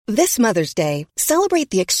This Mother's Day, celebrate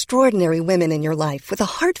the extraordinary women in your life with a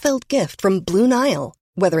heartfelt gift from Blue Nile.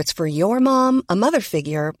 Whether it's for your mom, a mother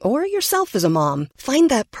figure, or yourself as a mom, find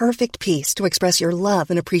that perfect piece to express your love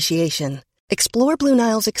and appreciation. Explore Blue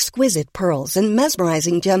Nile's exquisite pearls and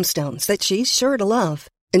mesmerizing gemstones that she's sure to love.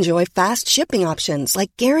 Enjoy fast shipping options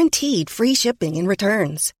like guaranteed free shipping and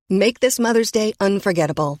returns. Make this Mother's Day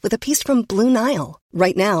unforgettable with a piece from Blue Nile.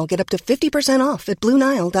 Right now, get up to 50% off at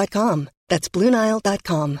BlueNile.com. That's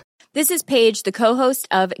BlueNile.com. This is Paige, the co-host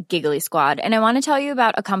of Giggly Squad, and I want to tell you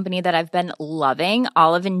about a company that I've been loving,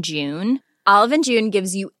 Olive & June. Olive & June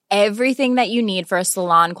gives you everything that you need for a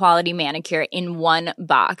salon-quality manicure in one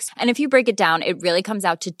box. And if you break it down, it really comes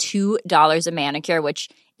out to $2 a manicure, which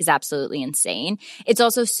is absolutely insane. It's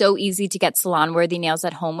also so easy to get salon-worthy nails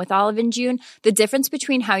at home with Olive & June. The difference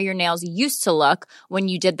between how your nails used to look when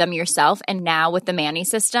you did them yourself and now with the Mani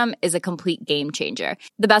system is a complete game changer.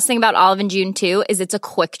 The best thing about Olive & June, too, is it's a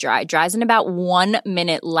quick dry. Dries in about 1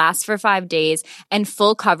 minute, lasts for 5 days, and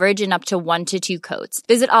full coverage in up to 1 to 2 coats.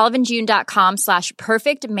 Visit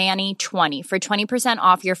oliveandjune.com/perfectmani20 for 20%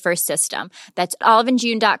 off your first system. That's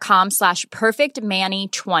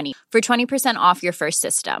oliveandjune.com/perfectmani20 for 20% off your first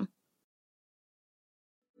system.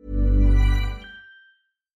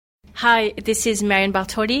 Hi, this is Marion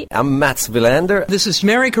Bartoli. I'm Mats Wilander. This is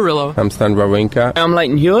Mary Carillo. I'm Stan Wawrinka. I'm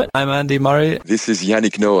Leighton Hewitt. I'm Andy Murray. This is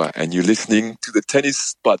Yannick Noah, and you're listening to the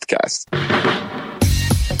Tennis Podcast.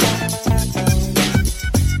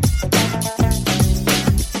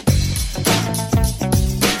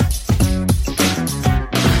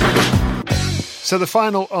 So the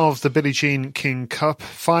final of the Billie Jean King Cup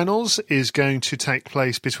finals is going to take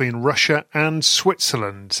place between Russia and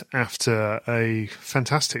Switzerland after a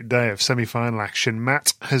fantastic day of semi-final action.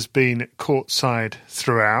 Matt has been courtside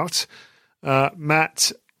throughout.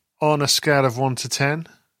 Matt, on a scale of 1 to 10,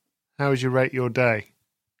 how would you rate your day?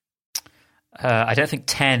 I don't think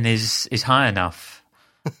 10 is high enough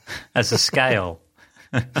as a scale.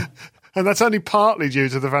 And that's only partly due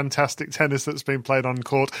to the fantastic tennis that's been played on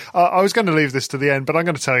court. I was going to leave this to the end, but I'm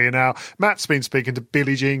going to tell you now. Matt's been speaking to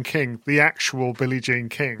Billie Jean King, the actual Billie Jean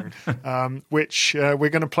King, which we're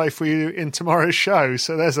going to play for you in tomorrow's show.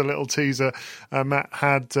 So there's a little teaser. Matt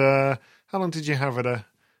had... how long did you have her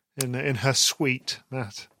in her suite,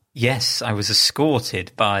 Matt? Yes, I was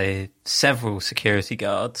escorted by several security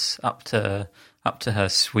guards up to her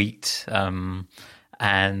suite.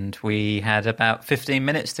 And we had about 15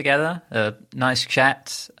 minutes together, a nice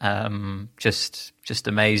chat, just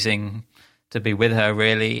amazing to be with her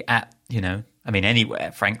really at,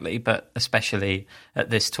 anywhere, frankly, but especially at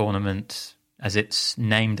this tournament as it's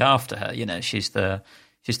named after her. She's the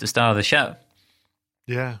star of the show.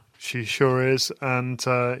 Yeah, she sure is. And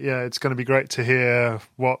it's going to be great to hear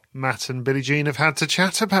what Matt and Billie Jean have had to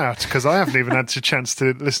chat about, because I haven't even had a chance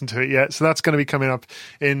to listen to it yet. So that's going to be coming up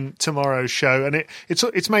in tomorrow's show. And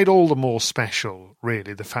it's made all the more special,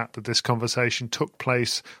 really, the fact that this conversation took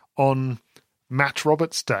place on Matt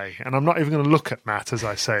Roberts Day. And I'm not even going to look at Matt as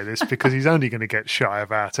I say this, because he's only going to get shy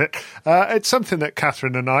about it. It's something that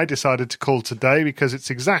Catherine and I decided to call today, because it's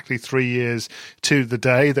exactly 3 years to the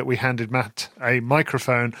day that we handed Matt a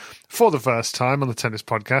microphone for the first time on the Tennis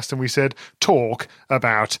Podcast, and we said, talk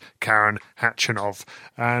about Karen Khachanov.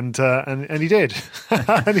 And he did.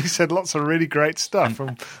 And he said lots of really great stuff.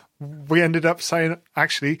 And we ended up saying,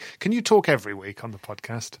 actually, can you talk every week on the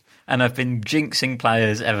podcast? And I've been jinxing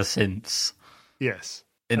players ever since. Yes,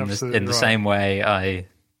 in the same way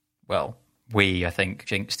we, I think,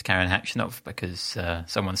 jinxed Karen Khachanov, because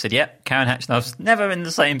someone said, Karen Khachanov's never in the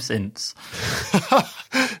same since.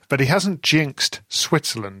 But he hasn't jinxed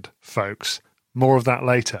Switzerland, folks. More of that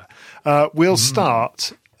later. We'll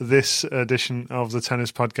start this edition of the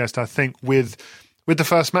Tennis Podcast, I think, with the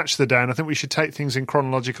first match of the day, and I think we should take things in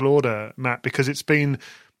chronological order, Matt, because it's been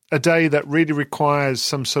a day that really requires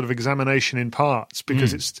some sort of examination in parts,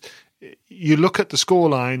 because you look at the score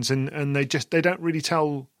lines and they don't really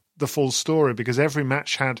tell the full story, because every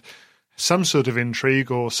match had some sort of intrigue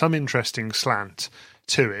or some interesting slant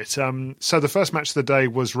to it. So the first match of the day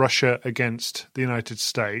was Russia against the United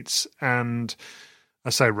States, and I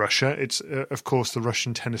say Russia, it's of course the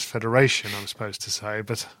Russian Tennis Federation, I'm supposed to say,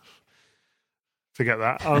 but forget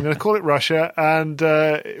that. I'm going to call it Russia, and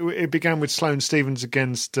it began with Sloane Stephens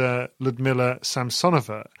against Ludmila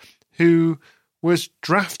Samsonova, who was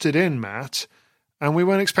drafted in, Matt, and we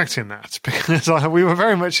weren't expecting that, because we were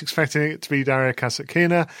very much expecting it to be Daria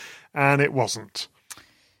Kasatkina, and it wasn't.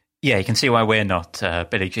 Yeah, you can see why we're not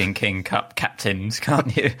Billie Jean King Cup captains,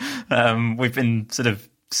 can't you? We've been sort of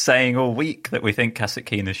saying all week that we think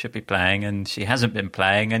Kasatkina should be playing, and she hasn't been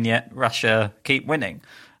playing, and yet Russia keep winning.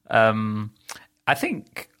 I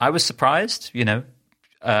think I was surprised,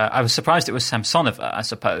 I was surprised it was Samsonova, I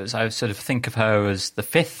suppose. I sort of think of her as the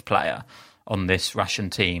fifth player on this Russian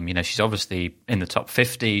team. She's obviously in the top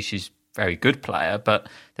 50. She's a very good player, but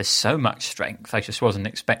there's so much strength. I just wasn't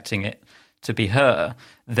expecting it to be her.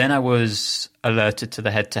 Then I was alerted to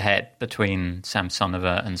the head-to-head between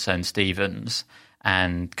Samsonova and Sloane Stephens,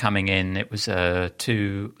 and coming in, it was a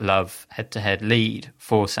 2-love head-to-head lead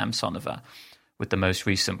for Samsonova, with the most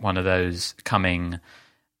recent one of those coming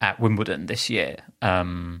at Wimbledon this year.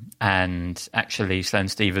 And actually, Sloane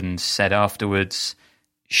Stephens said afterwards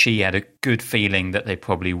she had a good feeling that they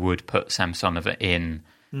probably would put Samsonova in,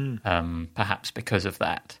 perhaps because of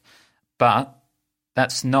that. But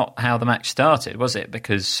that's not how the match started, was it?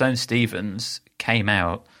 Because Sloane Stephens came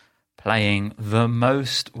out playing the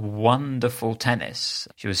most wonderful tennis.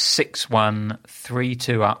 She was 6-1,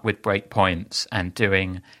 3-2 up with break points and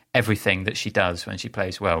doing everything that she does when she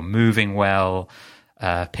plays well, moving well,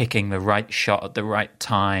 picking the right shot at the right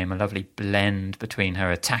time, a lovely blend between her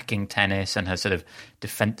attacking tennis and her sort of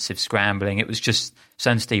defensive scrambling. It was just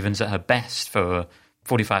Sloane Stephens at her best for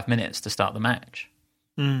 45 minutes to start the match.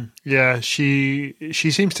 Yeah, she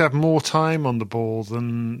seems to have more time on the ball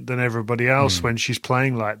than everybody else when she's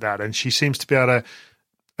playing like that, and she seems to be able to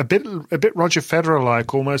a bit Roger Federer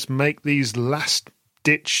like almost make these last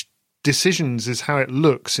ditch decisions is how it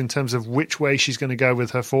looks in terms of which way she's going to go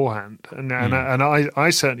with her forehand, and I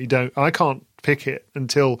certainly don't. I can't pick it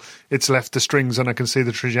until it's left the strings and I can see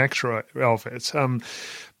the trajectory of it.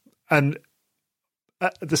 And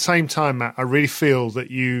at the same time, Matt, I really feel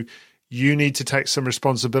that you need to take some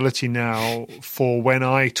responsibility now for when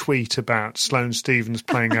I tweet about Sloane Stephens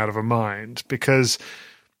playing out of her mind, because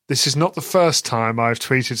this is not the first time I've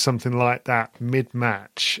tweeted something like that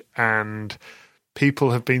mid-match, and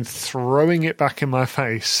people have been throwing it back in my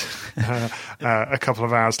face a couple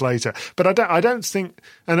of hours later. But I don't think,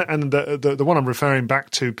 and the one I'm referring back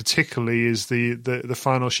to particularly is the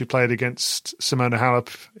final she played against Simona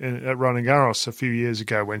Halep at Roland Garros a few years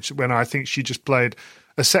ago, when I think she just played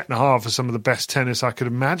a set and a half of some of the best tennis I could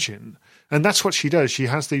imagine. And that's what she does. She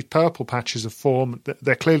has these purple patches of form.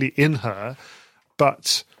 They're clearly in her,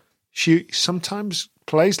 but she sometimes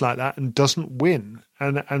plays like that and doesn't win.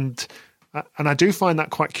 And I do find that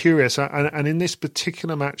quite curious. And in this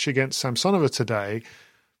particular match against Samsonova today,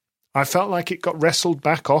 I felt like it got wrestled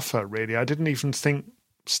back off her, really. I didn't even think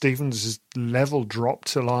Stephens' level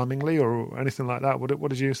dropped alarmingly or anything like that. What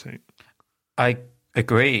did you think? I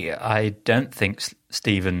agree. I don't think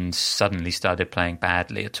Stephens suddenly started playing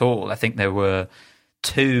badly at all. I think there were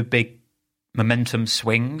two big momentum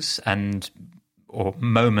swings or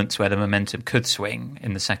moments where the momentum could swing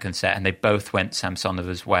in the second set, and they both went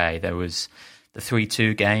Samsonova's way. There was the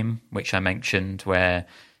 3-2 game, which I mentioned, where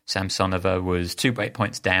Samsonova was 2 break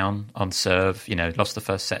points down on serve, lost the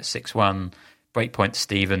first set 6-1, break point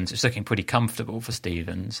Stephens. It was looking pretty comfortable for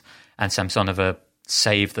Stephens, and Samsonova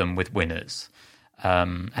saved them with winners.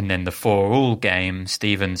 And then the 4-all game,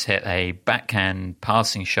 Stephens hit a backhand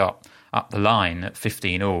passing shot up the line at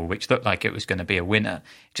 15-all, which looked like it was going to be a winner.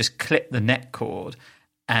 It just clipped the net cord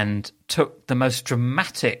and took the most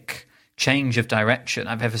dramatic change of direction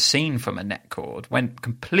I've ever seen from a net cord. Went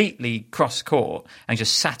completely cross-court and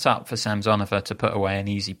just sat up for Samsonova to put away an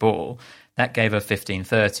easy ball. That gave her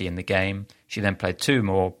 15-30 in the game. She then played 2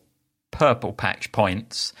 more purple patch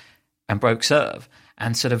points and broke serve.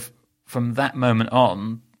 And sort of from that moment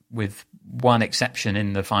on, with one exception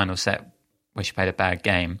in the final set where she played a bad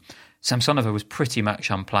game, Samsonova was pretty much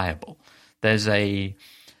unplayable. There's a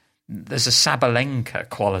Sabalenka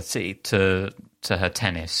quality to her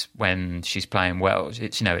tennis when she's playing well.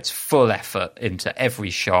 It's full effort into every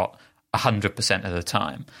shot 100% of the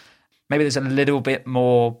time. Maybe there's a little bit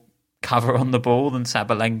more cover on the ball than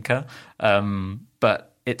Sabalenka,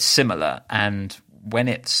 but it's similar. And when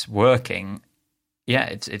it's working,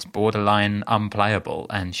 it's borderline unplayable,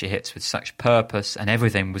 and she hits with such purpose, and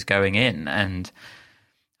everything was going in. And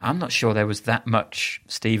I'm not sure there was that much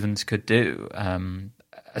Stephens could do,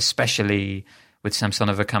 especially with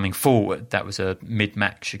Samsonova coming forward. That was a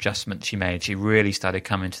mid-match adjustment she made. She really started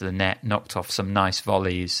coming to the net, knocked off some nice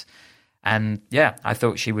volleys. And I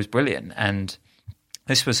thought she was brilliant. And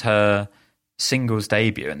this was her singles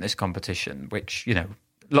debut in this competition, which,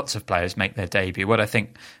 lots of players make their debut. What I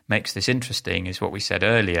think makes this interesting is what we said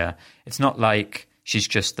earlier. It's not like she's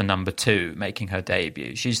just the number 2 making her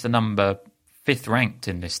debut. She's the number 5th ranked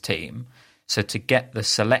in this team. So to get the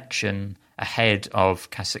selection ahead of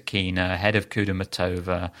Kasatkina, ahead of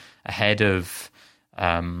Kudermetova, ahead of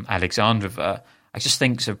Alexandrova, I just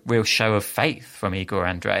think it's a real show of faith from Igor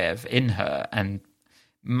Andreev in her, and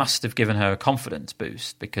must have given her a confidence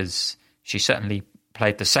boost, because she certainly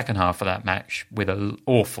played the second half of that match with an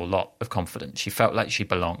awful lot of confidence. She felt like she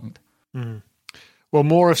belonged. Well,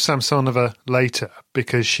 more of Samsonova later,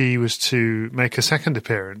 because she was to make a second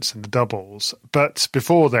appearance in the doubles. But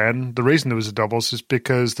before then, the reason there was a doubles is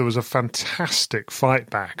because there was a fantastic fight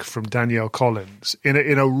back from Danielle Collins in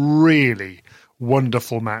a really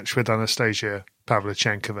wonderful match with Anastasia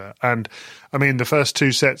Pavlyuchenkova. And, I mean, the first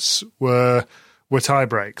two sets were tie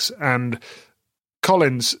breaks, and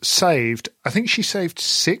Collins saved, I think she saved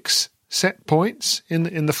 6 set points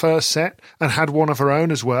in the first set and had one of her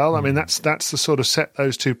own as well. I mean, that's the sort of set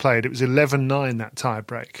those two played. It was 11-9, that tie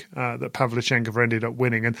break that Pavlyuchenkova ended up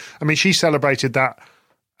winning. And, I mean, she celebrated that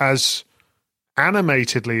as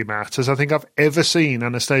animatedly, Matt, as I think I've ever seen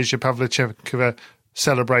Anastasia Pavlyuchenkova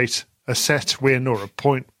celebrate a set win or a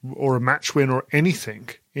point or a match win or anything.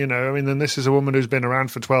 You know, I mean, and this is a woman who's been around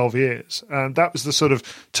for 12 years. And that was the sort of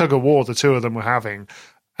tug-of-war the two of them were having.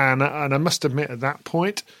 And I must admit, at that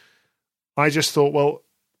point, I just thought, well,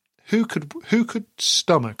 who could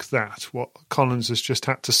stomach that, what Collins has just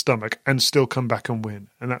had to stomach, and still come back and win?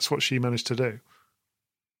 And that's what she managed to do.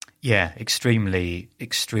 Yeah, extremely,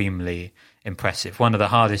 extremely impressive. One of the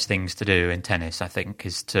hardest things to do in tennis, I think,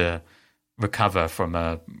 is to recover from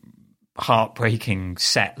a heartbreaking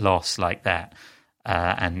set loss like that.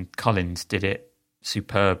 And Collins did it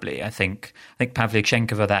superbly. I think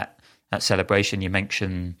Pavlyuchenkova, that celebration you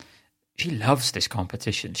mentioned, she loves this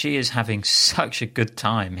competition. She is having such a good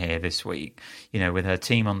time here this week, you know, with her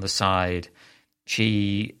team on the side.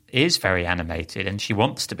 She is very animated, and she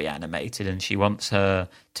wants to be animated, and she wants her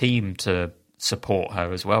team to support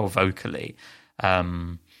her as well vocally.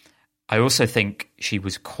 I also think she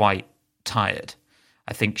was quite tired.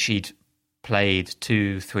 I think she'd played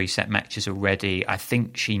 2-3 set matches already. I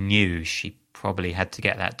think she knew she probably had to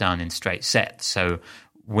get that done in straight sets. So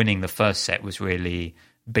winning the first set was really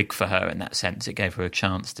big for her in that sense. It gave her a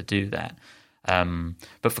chance to do that.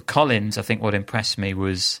 But for Collins, I think what impressed me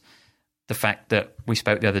was the fact that we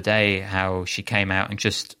spoke the other day how she came out and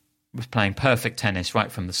just was playing perfect tennis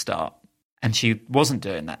right from the start. And she wasn't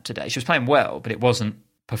doing that today. She was playing well, but it wasn't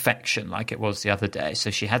perfection like it was the other day. So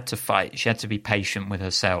she had to fight. She had to be patient with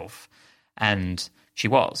herself. And she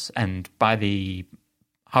was. And by the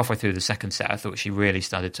halfway through the second set, I thought she really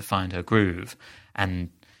started to find her groove. And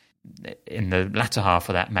in the latter half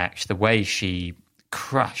of that match, the way she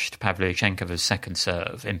crushed Pavlyuchenkova's second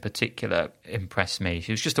serve in particular impressed me.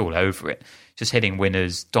 She was just all over it, just hitting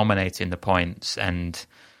winners, dominating the points. And,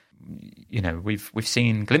 you know, we've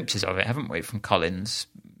seen glimpses of it, haven't we, from Collins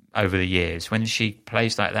over the years. When she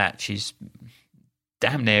plays like that, she's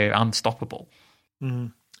damn near unstoppable.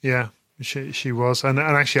 Yeah. She was, and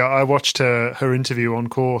actually I watched her interview on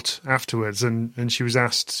court afterwards, and she was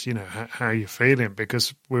asked, you know, how are you feeling,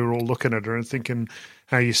 because we were all looking at her and thinking,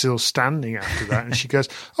 how are you still standing after that? And she goes,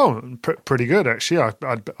 oh, pretty good actually.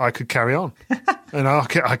 I could carry on, and I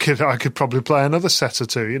could probably play another set or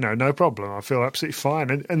two. You know, no problem. I feel absolutely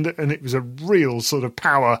fine. And it was a real sort of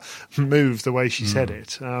power move the way she said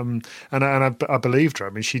it. And I believed her.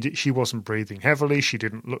 I mean, she wasn't breathing heavily. She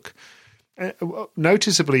didn't look.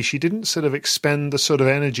 Noticeably, she didn't sort of expend the sort of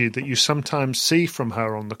energy that you sometimes see from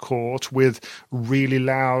her on the court with really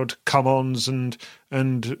loud come-ons and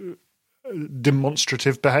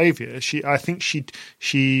demonstrative behaviour. I think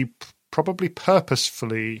she probably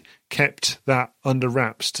purposefully kept that under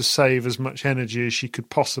wraps to save as much energy as she could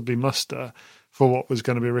possibly muster for what was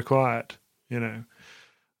going to be required, you know.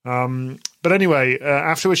 But anyway,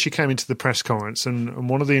 afterwards she came into the press conference, and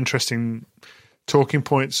one of the interesting talking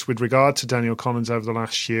points with regard to Danielle Collins over the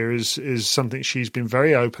last year is something she's been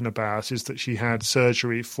very open about, is that she had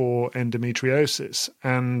surgery for endometriosis.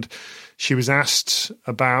 And she was asked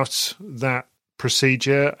about that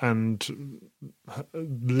procedure and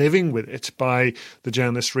living with it by the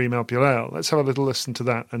journalist Reem Elpulel. Let's have a little listen to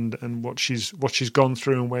that and what she's gone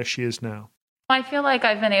through and where she is now. I feel like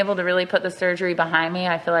I've been able to really put the surgery behind me.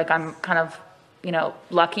 I feel like I'm kind of, you know,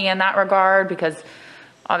 lucky in that regard, because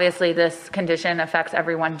obviously this condition affects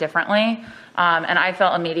everyone differently. And I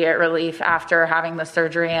felt immediate relief after having the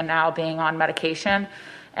surgery and now being on medication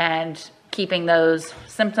and keeping those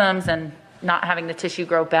symptoms and not having the tissue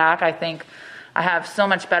grow back. I think I have so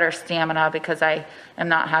much better stamina because I am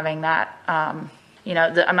not having that, I'm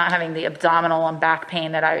not having the abdominal and back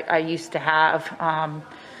pain that I used to have.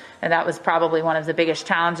 And that was probably one of the biggest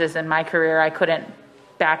challenges in my career. I couldn't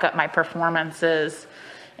back up my performances,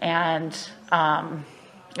 and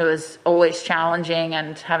it was always challenging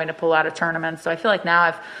and having to pull out of tournaments. So I feel like now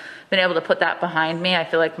I've been able to put that behind me. I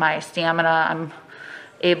feel like my stamina, I'm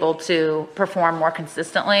able to perform more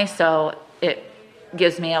consistently. So it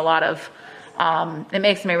gives me a lot of it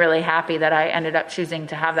makes me really happy that I ended up choosing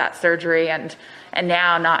to have that surgery and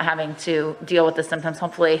now not having to deal with the symptoms.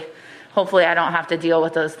 Hopefully I don't have to deal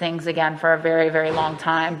with those things again for a very, very long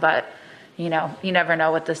time. But, you never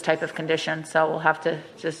know with this type of condition. So we'll have to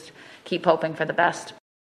just keep hoping for the best.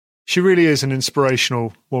 She really is an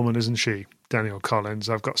inspirational woman, isn't she, Danielle Collins?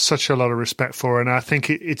 I've got such a lot of respect for her. And I think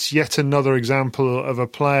it's yet another example of a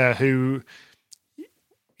player who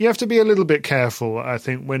you have to be a little bit careful, I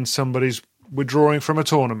think, when somebody's withdrawing from a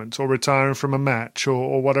tournament or retiring from a match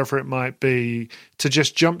or whatever it might be, to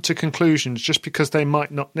just jump to conclusions just because they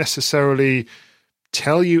might not necessarily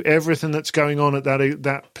tell you everything that's going on at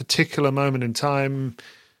that particular moment in time.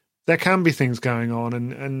 There can be things going on,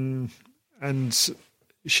 and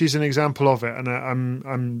she's an example of it. And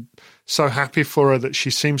I'm so happy for her that she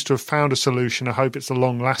seems to have found a solution. I hope it's a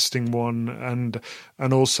long-lasting one,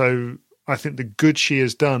 and also I think the good she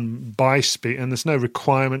has done by speak, and there's no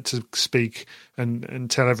requirement to speak and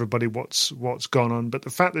tell everybody what's gone on, but the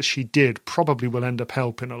fact that she did probably will end up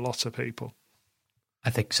helping a lot of people. I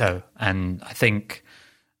think so. And I think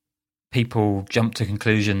people jump to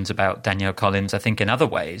conclusions about Danielle Collins, I think, in other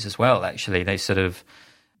ways as well, actually. They sort of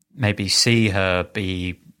maybe see her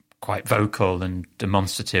be quite vocal and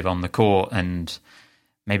demonstrative on the court and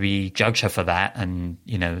maybe judge her for that. And,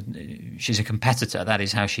 she's a competitor. That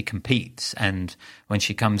is how she competes. And when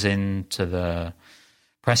she comes into the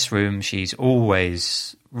press room, she's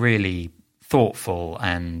always really thoughtful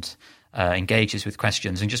and engages with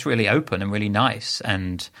questions and just really open and really nice.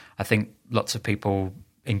 And I think lots of people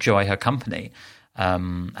enjoy her company.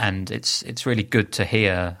 And it's really good to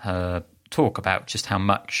hear her talk about just how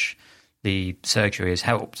much the surgery has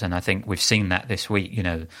helped. And I think we've seen that this week.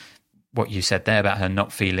 What you said there about her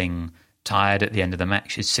not feeling tired at the end of the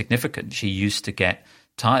match is significant. She used to get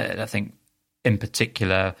tired, I think, in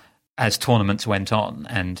particular as tournaments went on.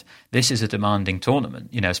 And this is a demanding tournament,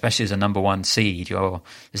 especially as a number one seed.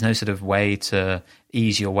 There's no sort of way to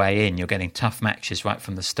ease your way in. You're getting tough matches right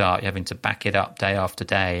from the start. You're having to back it up day after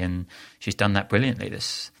day. And she's done that brilliantly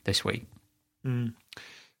this week. Mm.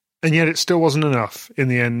 And yet it still wasn't enough in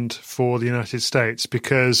the end for the United States,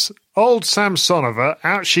 because old Samsonova,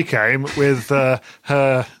 out she came with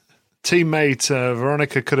her teammate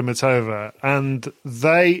Veronika Kudermetova, and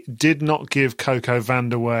they did not give Coco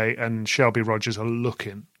Vandeweghe and Shelby Rogers a look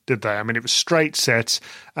in, did they? I mean, it was straight sets,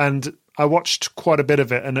 and I watched quite a bit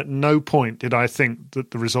of it, and at no point did I think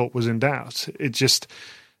that the result was in doubt.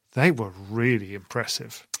 They were really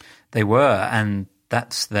impressive. They were, and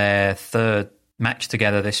that's their third match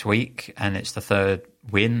together this week, and it's the third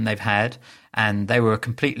win they've had, and they were a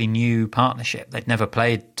completely new partnership. They'd never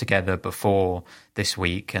played together before this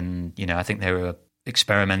week, and I think they were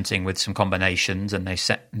experimenting with some combinations, and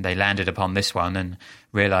they landed upon this one and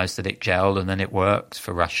realized that it gelled, and then it worked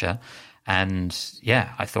for Russia. And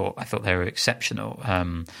I thought they were exceptional.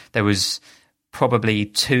 There was probably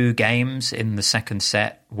 2 games in the second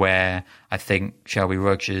set where I think Shelby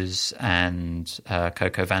Rogers and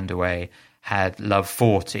Coco Vandeweghe had love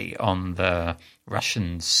 40 on the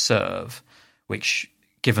Russian serve, which,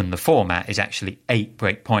 given the format, is actually 8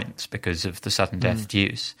 break points because of the sudden death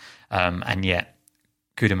deuce. And yet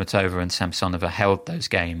Kudermetova and Samsonova held those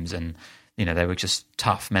games, and they were just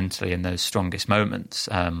tough mentally in those strongest moments,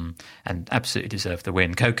 and absolutely deserved the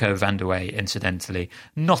win. Coco Vandeweghe, incidentally,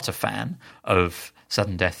 not a fan of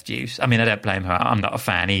sudden death deuce. I mean, I don't blame her. I'm not a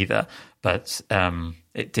fan either, but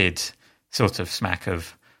it did sort of smack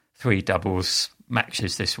of 3 doubles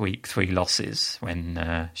matches this week, 3 losses,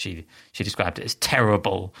 when she described it as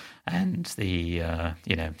terrible, and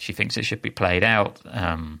she thinks it should be played out.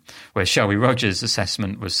 Whereas Shelby Rogers'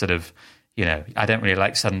 assessment was sort of, I don't really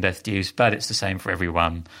like sudden death deuce, but it's the same for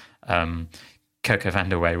everyone. Coco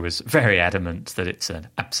Vandeweghe was very adamant that it's an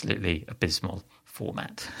absolutely abysmal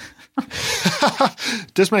format.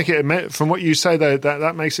 Does make it, from what you say though,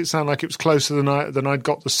 that makes it sound like it was closer than I'd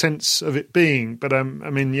got the sense of it being. But I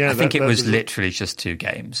think it was literally just 2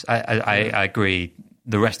 games. I agree.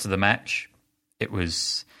 The rest of the match, it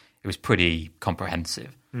was pretty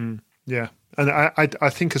comprehensive. Yeah, and I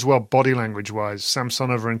think as well, body language wise,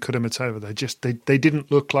 Samsonova and Kudermetova, they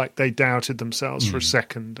didn't look like they doubted themselves for a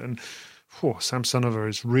second. And Samsonova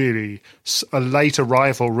is really a late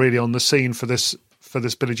arrival, really on the scene for this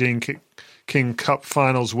Billie Jean King Cup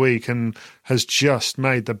finals week, and has just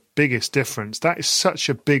made the biggest difference. That is such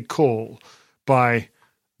a big call by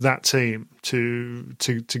that team to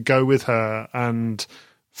go with her, and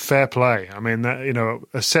fair play. I mean,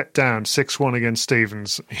 a set down 6-1 against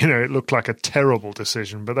Stevens, it looked like a terrible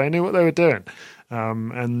decision, but they knew what they were doing.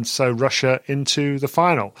 And so Russia into the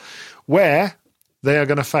final, where they are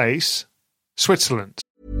going to face Switzerland.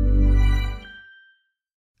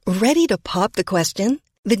 Ready to pop the question?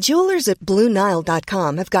 The jewelers at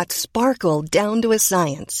BlueNile.com have got sparkle down to a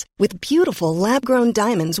science with beautiful lab-grown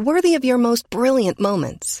diamonds worthy of your most brilliant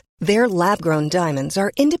moments. Their lab-grown diamonds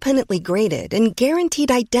are independently graded and guaranteed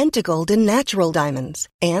identical to natural diamonds,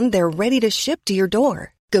 and they're ready to ship to your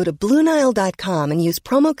door. Go to BlueNile.com and use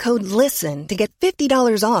promo code LISTEN to get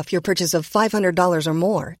 $50 off your purchase of $500 or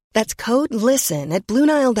more. That's code LISTEN at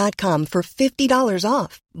BlueNile.com for $50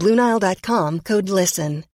 off. BlueNile.com, code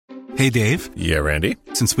LISTEN. Hey, Dave. Yeah, Randy.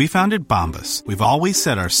 Since we founded Bombas, we've always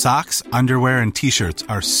said our socks, underwear, and T-shirts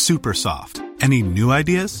are super soft. Any new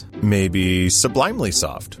ideas? Maybe sublimely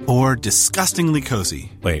soft. Or disgustingly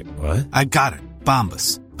cozy. Wait, what? I got it.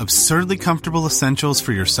 Bombas. Absurdly comfortable essentials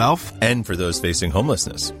for yourself and for those facing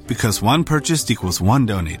homelessness. Because one purchased equals one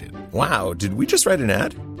donated. Wow, did we just write an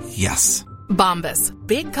ad? Yes. Bombas.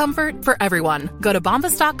 Big comfort for everyone. Go to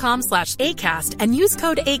bombas.com/ACAST and use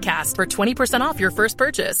code ACAST for 20% off your first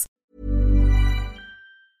purchase.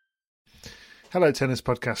 Hello, Tennis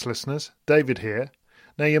Podcast listeners. David here.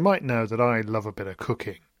 Now, you might know that I love a bit of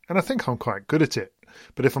cooking, and I think I'm quite good at it.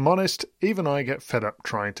 But if I'm honest, even I get fed up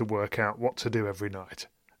trying to work out what to do every night.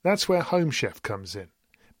 That's where Home Chef comes in.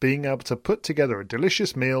 Being able to put together a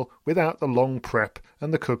delicious meal without the long prep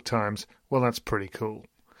and the cook times, well, that's pretty cool.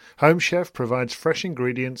 Home Chef provides fresh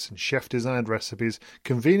ingredients and chef-designed recipes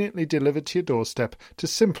conveniently delivered to your doorstep to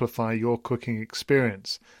simplify your cooking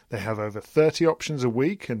experience. They have over 30 options a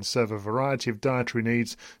week and serve a variety of dietary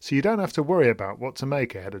needs, so you don't have to worry about what to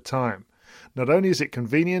make ahead of time. Not only is it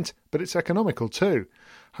convenient, but it's economical too.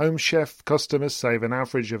 Home Chef customers save an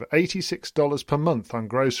average of $86 per month on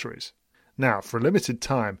groceries. Now, for a limited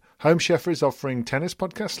time, Home Chef is offering Tennis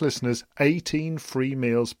Podcast listeners 18 free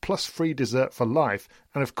meals plus free dessert for life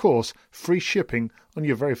and, of course, free shipping on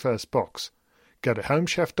your very first box. Go to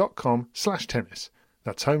homechef.com/tennis.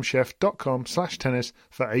 That's homechef.com/tennis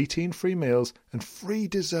for 18 free meals and free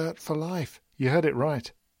dessert for life. You heard it right.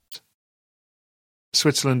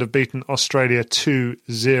 Switzerland have beaten Australia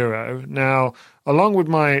 2-0. Now, along with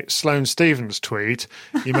my Sloane Stephens tweet,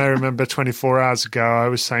 you may remember 24 hours ago I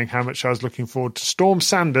was saying how much I was looking forward to Storm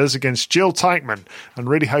Sanders against Jill Teichmann and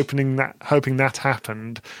really hoping that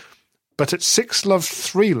happened. But at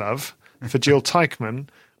 6-3 for Jill Teichmann,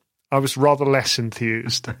 I was rather less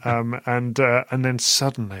enthused. And then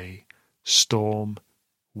suddenly Storm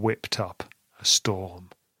whipped up a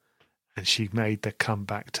storm. And she made the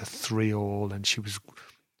comeback to 3-3, and she was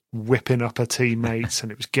whipping up her teammates,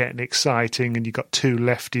 and it was getting exciting, and you got two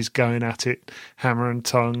lefties going at it, hammer and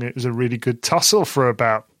tongue. It was a really good tussle for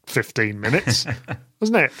about 15 minutes,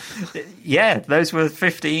 wasn't it? Yeah, those were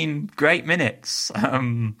 15 great minutes.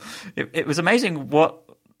 It was amazing what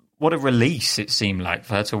a release it seemed like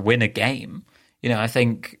for her to win a game. You know, I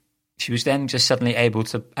think she was then just suddenly able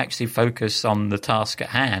to actually focus on the task at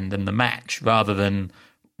hand and the match rather than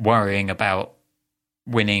worrying about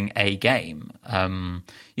winning a game,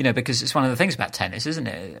 because it's one of the things about tennis, isn't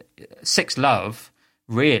it? 6-love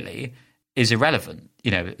really is irrelevant,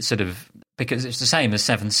 sort of, because it's the same as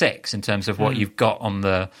 7-6 in terms of what you've got on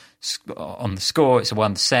the score. It's a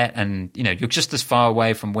one set, and you're just as far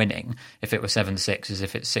away from winning if it were 7-6 as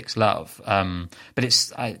if it's 6-love. But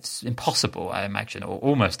it's impossible, I imagine, or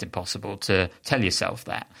almost impossible to tell yourself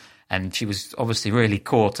that. And she was obviously really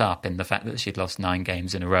caught up in the fact that she'd lost 9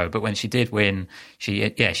 games in a row. But when she did win,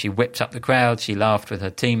 she whipped up the crowd. She laughed with her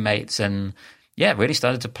teammates and, really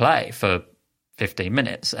started to play for 15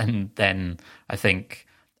 minutes. And then I think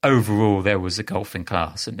overall there was a golfing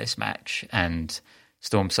class in this match. And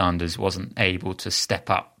Storm Sanders wasn't able to step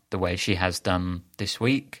up the way she has done this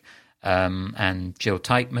week. And Jill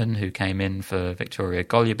Teichmann, who came in for Victoria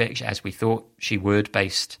Golubic, as we thought she would,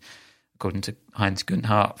 based according to Heinz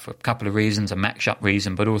Gunhart, for a couple of reasons, a match-up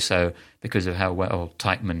reason, but also because of how well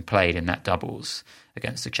Teichmann played in that doubles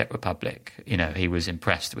against the Czech Republic. He was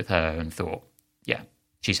impressed with her and thought,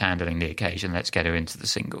 she's handling the occasion, let's get her into the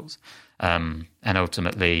singles. And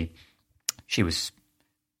ultimately, she was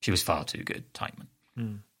far too good,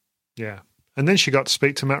 Teichmann. Yeah. And then she got to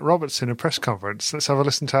speak to Matt Roberts in a press conference. Let's have a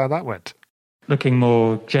listen to how that went. Looking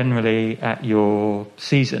more generally at your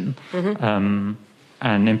season,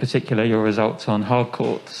 and in particular your results on hard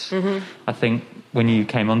courts. I think when you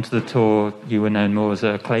came onto the tour, you were known more as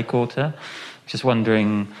a clay courter. Just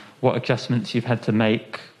wondering what adjustments you've had to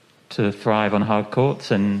make to thrive on hard courts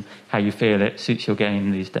and how you feel it suits your game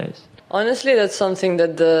these days. Honestly, that's something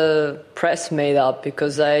that the press made up,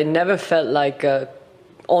 because I never felt like a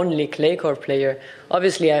only clay court player.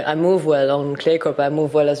 Obviously, I move well on clay court, but I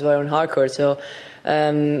move well as well on hard court. So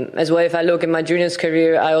as well, if I look at my juniors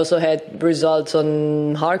career, I also had results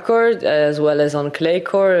on hard court as well as on clay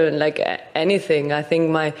court, and like anything. I think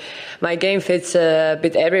my game fits a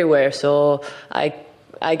bit everywhere. So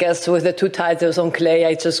I guess with the 2 titles on clay,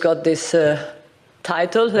 I just got this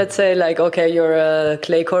title. Let's say like, okay, you're a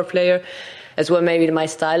clay court player. As well, maybe my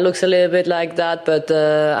style looks a little bit like that, but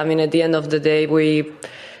I mean, at the end of the day, we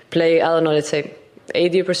play, I don't know, let's say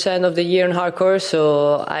 80% of the year on hardcore,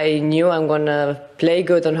 so I knew I'm going to play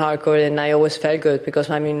good on hardcore, and I always felt good because,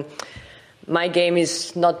 I mean, my game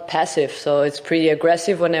is not passive, so it's pretty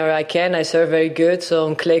aggressive whenever I can. I serve very good, so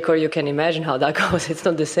on clay court, you can imagine how that goes. It's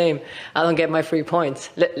not the same. I don't get my 3 points.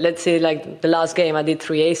 Let's say, like, the last game, I did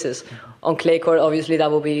 3 aces. On clay court, obviously,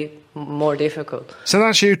 that will be more difficult. So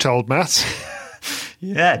that's you told, Matt.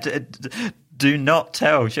 Yeah, do not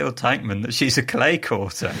tell Jill Teichmann that she's a clay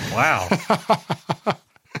courter. Wow.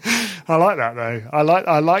 I like that though.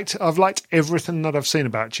 I've liked everything that I've seen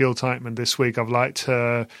about Jill Teichmann this week. I've liked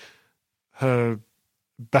her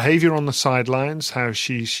behaviour on the sidelines, how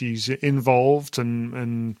she's involved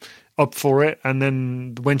and up for it, and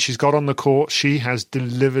then when she's got on the court, she has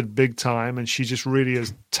delivered big time, and she just really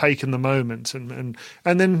has taken the moment. And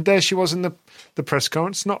then there she was in the press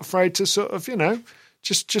conference, not afraid to sort of,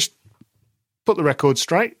 just put the record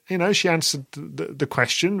straight. She answered the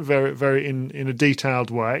question very, very in a detailed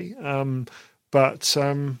way. But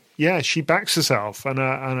she backs herself,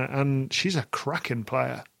 and she's a cracking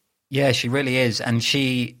player. Yeah, she really is, and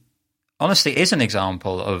she honestly is an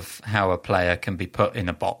example of how a player can be put in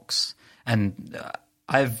a box. And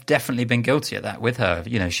I've definitely been guilty of that with her.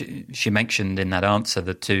 She mentioned in that answer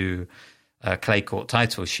the 2 clay court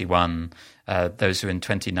titles she won. Those were in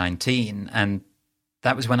 2019, and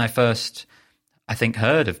that was when I first, I think,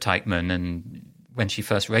 heard of Teichmann and when she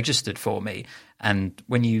first registered for me. And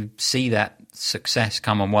when you see that success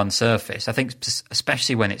come on one surface, I think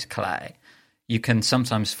especially when it's clay, you can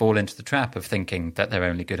sometimes fall into the trap of thinking that they're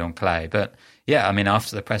only good on clay. But yeah, I mean,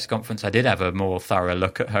 after the press conference, I did have a more thorough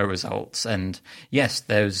look at her results. And yes,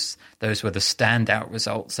 those were the standout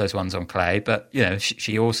results, those ones on clay. But,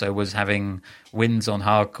 she also was having wins on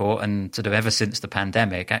hard court, and sort of ever since the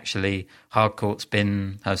pandemic, actually, hard court's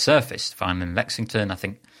been her surface. Final in Lexington, I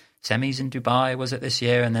think semis in Dubai was it this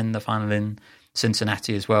year, and then the final in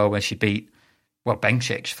Cincinnati as well, where she beat,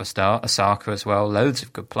 Bencic for start, Osaka as well, loads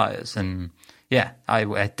of good players. And yeah,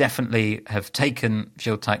 I definitely have taken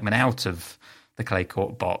Jill Teichmann out of the clay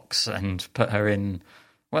court box and put her in,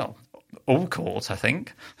 all court, I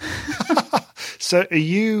think. So are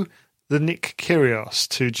you the Nick Kyrgios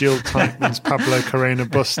to Jill Teichmann's Pablo Carreño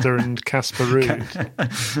Buster and Casper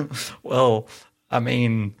Ruud? Well, I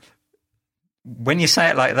mean, when you say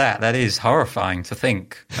it like that, that is horrifying to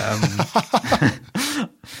think.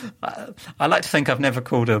 I like to think I've never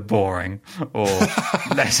called her boring or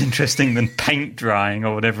less interesting than paint drying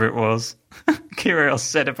or whatever it was Kyrgios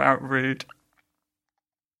said about Ruud.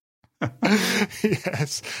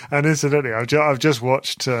 Yes, and incidentally, I've just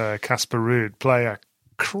watched Casper Ruud play a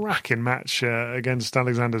cracking match against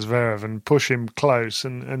Alexander Zverev and push him close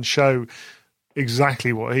and show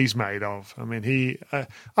exactly what he's made of. I mean,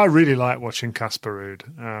 I really like watching Casper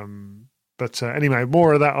Ruud. But anyway,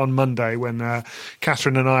 more of that on Monday when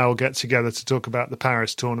Catherine and I will get together to talk about the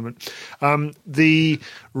Paris tournament. The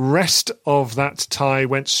rest of that tie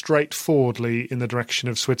went straightforwardly in the direction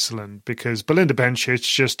of Switzerland because Belinda Bencic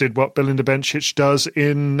just did what Belinda Bencic does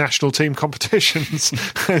in national team competitions.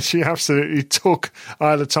 She absolutely took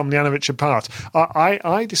Ayla Tomljanovic apart.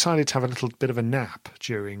 I decided to have a little bit of a nap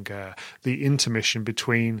during the intermission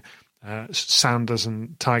between Sanders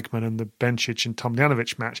and Teichmann and the Bencic and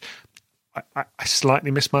Tomljanovic match. I slightly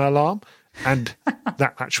missed my alarm, and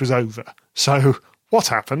that match was over. So, what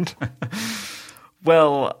happened?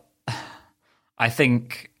 Well, I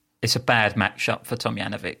think it's a bad matchup for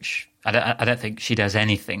Tomljanovic. I don't think she does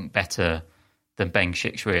anything better than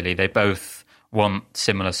Bencic, really. They both want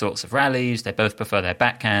similar sorts of rallies. They both prefer their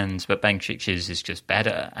backhands, but Bencic's is just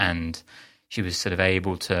better. And she was sort of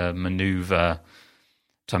able to manoeuvre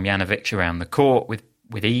Tomljanovic around the court with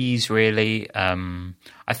ease, really.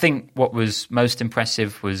 I think what was most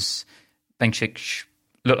impressive was Bencic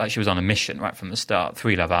looked like she was on a mission right from the start,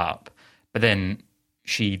 3-love up. But then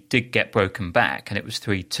she did get broken back, and it was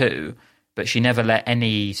 3-2. But she never let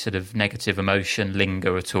any sort of negative emotion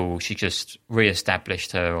linger at all. She just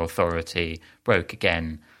re-established her authority, broke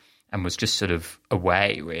again, and was just sort of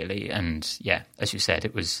away, really. And yeah, as you said,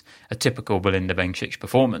 it was a typical Belinda Bencic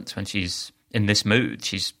performance when she's in this mood.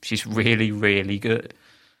 She's really, really good.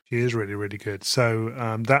 She is really, really good. So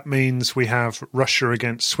that means we have Russia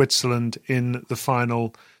against Switzerland in the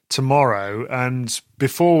final tomorrow. And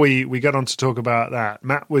before we get on to talk about that,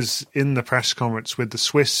 Matt was in the press conference with the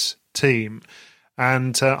Swiss team,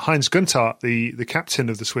 and Heinz Gunthardt, the captain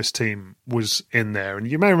of the Swiss team, was in there. And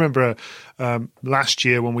you may remember last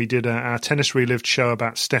year when we did our Tennis Relived show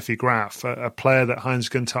about Steffi Graf, a player that Heinz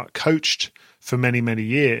Gunthardt coached for many, many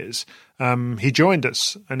years. He joined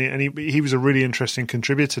us, and he was a really interesting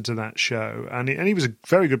contributor to that show. And he was a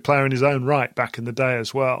very good player in his own right back in the day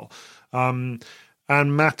as well. And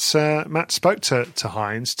Matt spoke to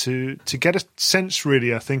Heinz to get a sense,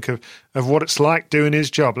 really, I think, of what it's like doing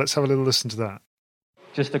his job. Let's have a little listen to that.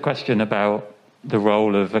 Just a question about the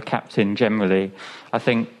role of a captain generally. I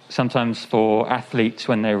think sometimes for athletes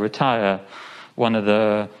when they retire, one of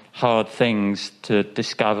the hard things to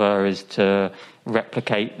discover is to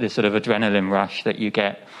replicate the sort of adrenaline rush that you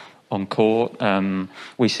get on court.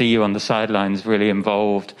 We see you on the sidelines really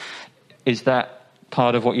involved. Is that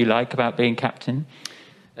part of what you like about being captain?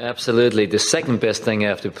 Absolutely. The second best thing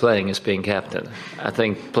after playing is being captain. I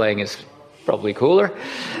think playing is probably cooler,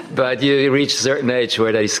 but you reach a certain age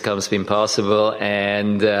where this becomes impossible,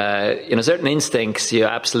 and certain instincts you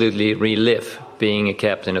absolutely relive being a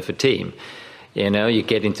captain of a team. You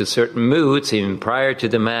get into certain moods even prior to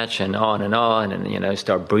the match and and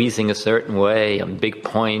start breathing a certain way on big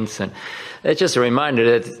points, and it's just a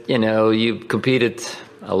reminder that you competed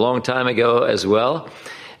a long time ago as well.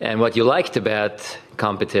 And what you liked about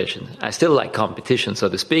competition, I still like competition, so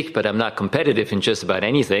to speak, but I'm not competitive in just about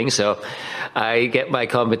anything. So I get my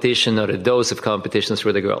competition, or a dose of competitions,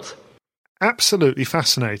 through the girls. Absolutely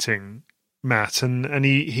fascinating, Matt. And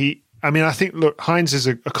I think, look, Heinz is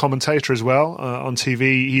a commentator as well on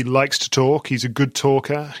TV. He likes to talk. He's a good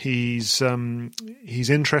talker. He's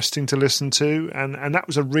interesting to listen to. And that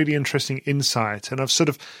was a really interesting insight. And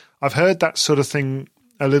I've heard that sort of thing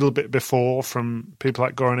a little bit before from people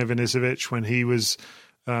like Goran Ivanisevic when he was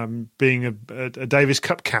being a Davis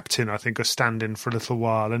Cup captain, I think, or stand-in for a little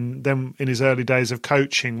while. And then in his early days of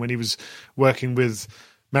coaching, when he was working with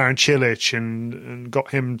Marin Cilic and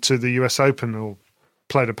got him to the US Open, or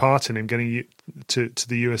played a part in him getting to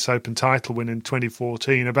the US Open title win in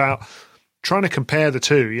 2014, about trying to compare the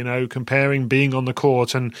two, comparing being on the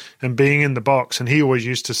court and being in the box. And he always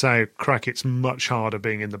used to say, crack, it's much harder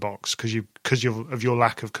being in the box because of your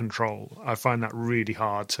lack of control. I find that really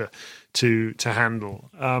hard to handle.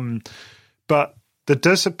 But there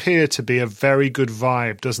does appear to be a very good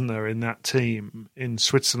vibe, doesn't there, in that team, in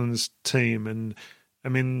Switzerland's team. And I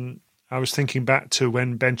mean, I was thinking back to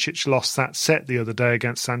when Bencic lost that set the other day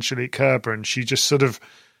against Angelique Kerber, and she just sort of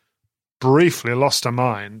briefly lost her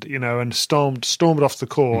mind, and stormed off the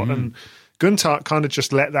court. Mm-hmm. And Gunthardt kind of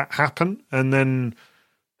just let that happen, and then,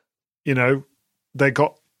 they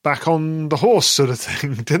got back on the horse, sort of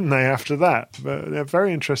thing, didn't they? After that, but a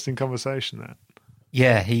very interesting conversation there.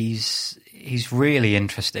 Yeah, he's really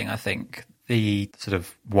interesting. I think the sort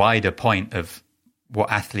of wider point of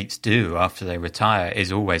what athletes do after they retire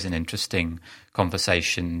is always an interesting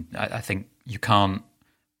conversation. I think you can't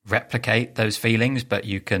replicate those feelings, but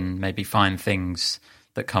you can maybe find things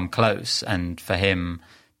that come close. And for him,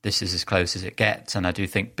 this is as close as it gets. And I do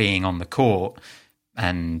think being on the court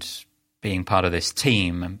and being part of this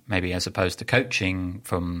team, maybe as opposed to coaching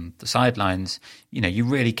from the sidelines, you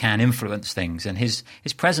really can influence things. And his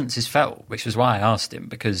presence is felt, which is why I asked him,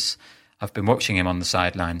 because I've been watching him on the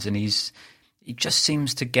sidelines, and he just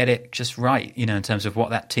seems to get it just right, in terms of what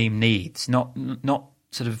that team needs. Not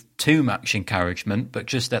sort of too much encouragement, but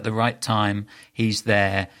just at the right time, he's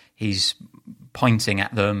there, he's pointing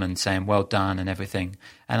at them and saying, well done and everything.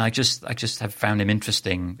 And I just have found him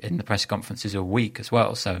interesting in the press conferences all week as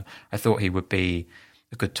well. So I thought he would be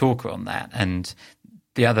a good talker on that. And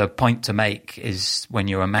the other point to make is when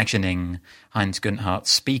you're imagining Heinz Gunthardt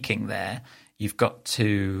speaking there, you've got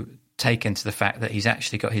to take into the fact that he's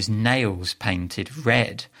actually got his nails painted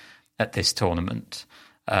red at this tournament.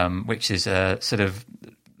 Which is a sort of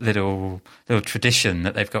little tradition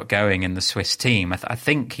that they've got going in the Swiss team. I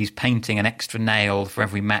think he's painting an extra nail for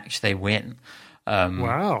every match they win.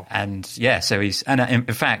 Wow! And yeah, so in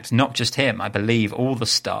fact, not just him. I believe all the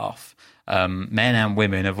staff, men and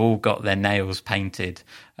women, have all got their nails painted.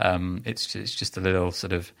 It's just a little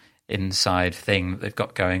sort of inside thing that they've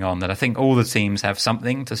got going on. That I think all the teams have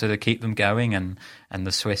something to sort of keep them going, and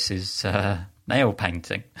the Swiss is nail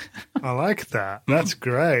painting. I like that. That's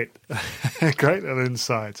great. Great little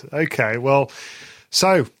insight. Okay, well,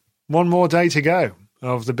 so one more day to go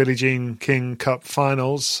of the Billie Jean King Cup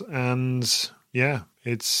finals. And yeah,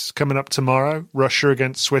 it's coming up tomorrow, Russia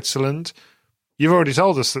against Switzerland. You've already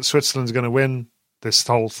told us that Switzerland's going to win this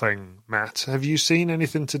whole thing, Matt. Have you seen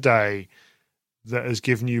anything today that has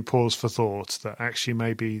given you pause for thought that actually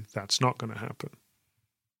maybe that's not going to happen?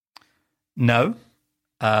 No.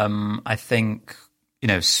 I think,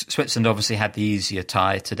 Switzerland obviously had the easier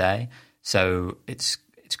tie today, so it's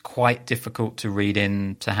quite difficult to read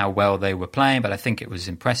into how well they were playing, but I think it was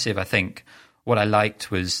impressive. I think what I liked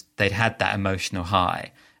was they'd had that emotional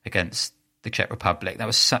high against the Czech Republic. That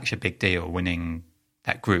was such a big deal, winning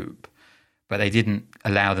that group, but they didn't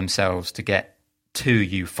allow themselves to get too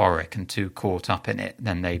euphoric and too caught up in it.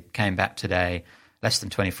 Then they came back today, less than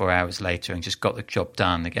 24 hours later, and just got the job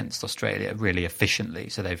done against Australia really efficiently.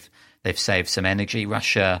 So they've saved some energy.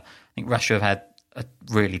 I think Russia have had a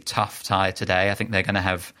really tough tie today. I think they're going to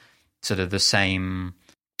have sort of the same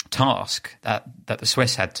task that the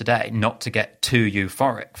Swiss had today, not to get too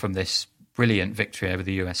euphoric from this brilliant victory over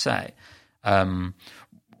the USA.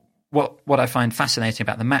 What I find fascinating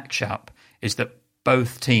about the matchup is that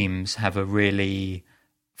both teams have a really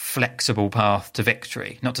flexible path to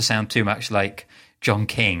victory. Not to sound too much like John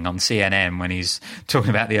King on CNN when he's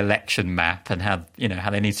talking about the election map and how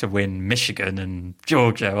they need to win Michigan and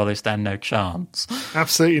Georgia or they stand no chance.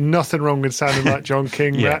 Absolutely nothing wrong with sounding like John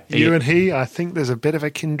King. Yeah, Matt. You and he, I think there's a bit of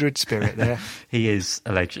a kindred spirit there. He is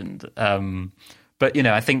a legend. But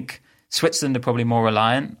I think Switzerland are probably more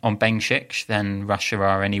reliant on Benčić than Russia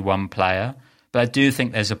are any one player. But I do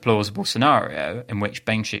think there's a plausible scenario in which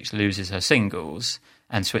Benčić loses her singles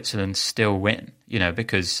and Switzerland still win,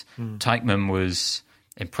 because Teichmann was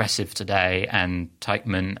impressive today, and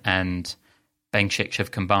Teichmann and Benčić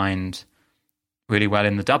have combined really well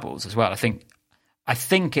in the doubles as well. I think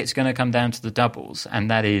it's going to come down to the doubles,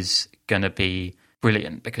 and that is going to be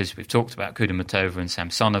brilliant because we've talked about Kudermetova and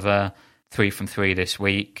Samsonova, 3 from 3 this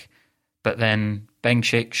week, but then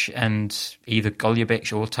Benčić and either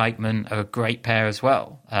Golubich or Teichmann are a great pair as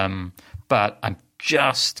well. But I'm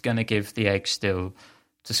just going to give the edge still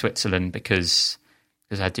to Switzerland because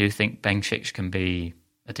I do think Benčić can be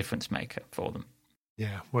a difference maker for them.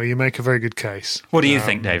 Yeah, well, you make a very good case. What do you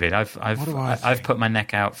think, David? I've put my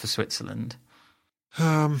neck out for Switzerland.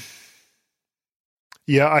 Yeah,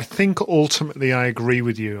 I think ultimately I agree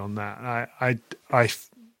with you on that. I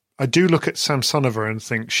do look at Samsonova and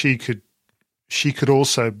think she's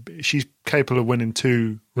capable of winning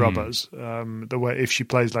 2 rubbers. The way if she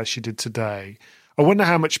plays like she did today. I wonder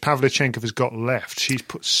how much Pavlyuchenkova has got left. She's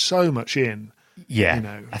put so much in.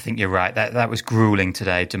 Yeah, I think you're right. That was grueling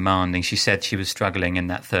today, demanding. She said she was struggling in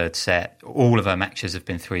that third set. All of her matches have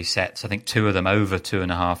been 3 sets. I think 2 of them over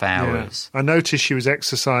 2.5 hours. Yeah. I noticed she was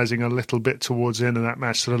exercising a little bit towards the end of that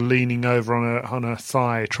match, sort of leaning over on her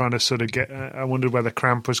thigh, trying to sort of get. I wondered whether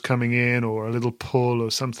cramp was coming in or a little pull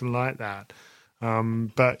or something like that.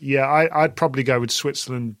 But yeah, I'd probably go with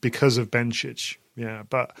Switzerland because of Benčić. Yeah,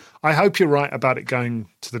 but I hope you're right about it going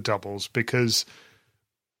to the doubles because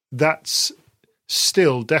that's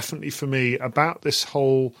still definitely for me about this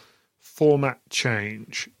whole format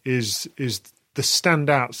change is the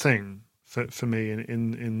standout thing for me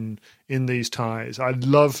in these ties. I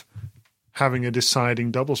love having a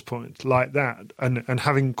deciding doubles point like that and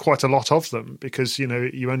having quite a lot of them because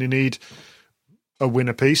you only need a win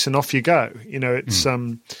apiece and off you go. It's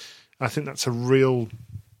I think that's a real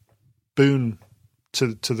boon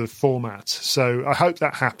to the format. So I hope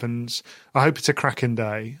that happens. I hope it's a cracking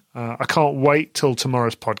day. I can't wait till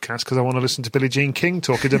tomorrow's podcast because I want to listen to Billie Jean King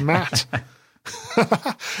talking to Matt.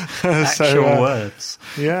 Actual words.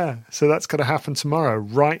 Yeah. So that's going to happen tomorrow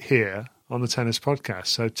right here on the Tennis Podcast.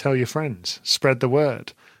 So tell your friends, spread the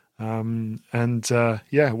word. We'll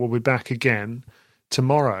be back again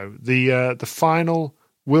tomorrow. The final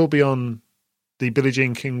will be on the Billie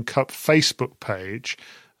Jean King Cup Facebook page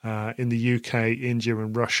in the UK, India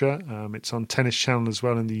and Russia. It's on Tennis Channel as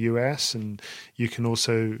well in the US, and you can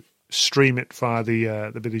also stream it via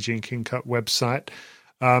the Billie Jean King Cup website.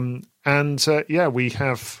 We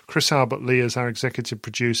have Chris Albert Lee as our executive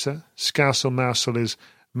producer. Scousel Mousel is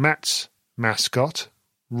Matt's mascot.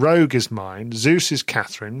 Rogue is mine. Zeus is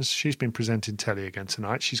Catherine's. She's been presenting telly again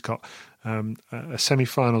tonight. She's got a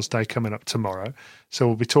semi-finals day coming up tomorrow. So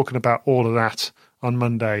we'll be talking about all of that on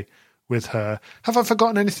Monday with her. Have I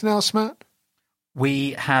forgotten anything else, Matt?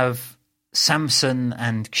 We have Samson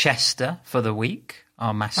and Chester for the week,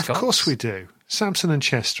 our mascots. Of course we do. Samson and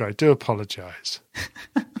Chester, I do apologise.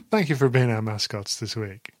 Thank you for being our mascots this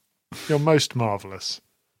week. You're most marvellous.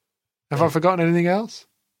 Have I forgotten anything else?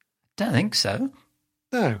 Don't think so.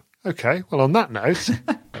 No. Okay. Well, on that note,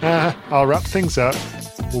 I'll wrap things up.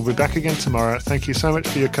 We'll be back again tomorrow. Thank you so much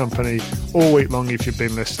for your company all week long if you've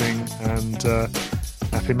been listening. And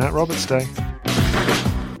happy Matt Roberts Day.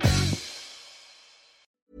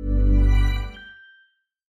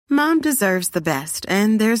 Mom deserves the best,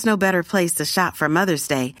 and there's no better place to shop for Mother's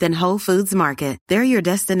Day than Whole Foods Market. They're your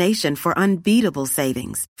destination for unbeatable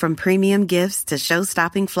savings, from premium gifts to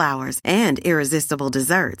show-stopping flowers and irresistible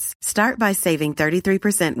desserts. Start by saving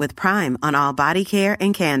 33% with Prime on all body care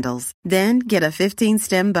and candles. Then get a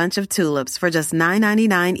 15-stem bunch of tulips for just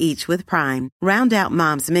 $9.99 each with Prime. Round out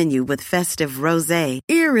Mom's menu with festive rosé,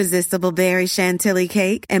 irresistible berry chantilly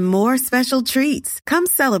cake, and more special treats. Come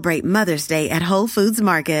celebrate Mother's Day at Whole Foods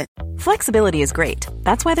Market. Flexibility is great.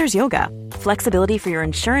 That's why there's yoga. Flexibility for your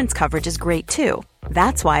insurance coverage is great too.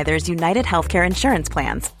 That's why there's United Healthcare Insurance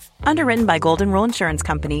Plans. Underwritten by Golden Rule Insurance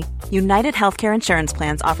Company, United Healthcare Insurance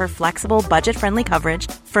Plans offer flexible, budget-friendly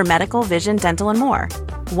coverage for medical, vision, dental, and more.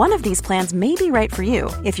 One of these plans may be right for you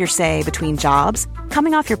if you're, say, between jobs,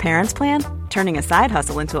 coming off your parents' plan, turning a side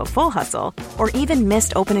hustle into a full hustle, or even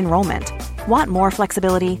missed open enrollment. Want more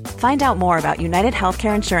flexibility? Find out more about United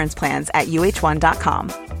Healthcare Insurance Plans at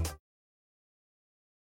uh1.com.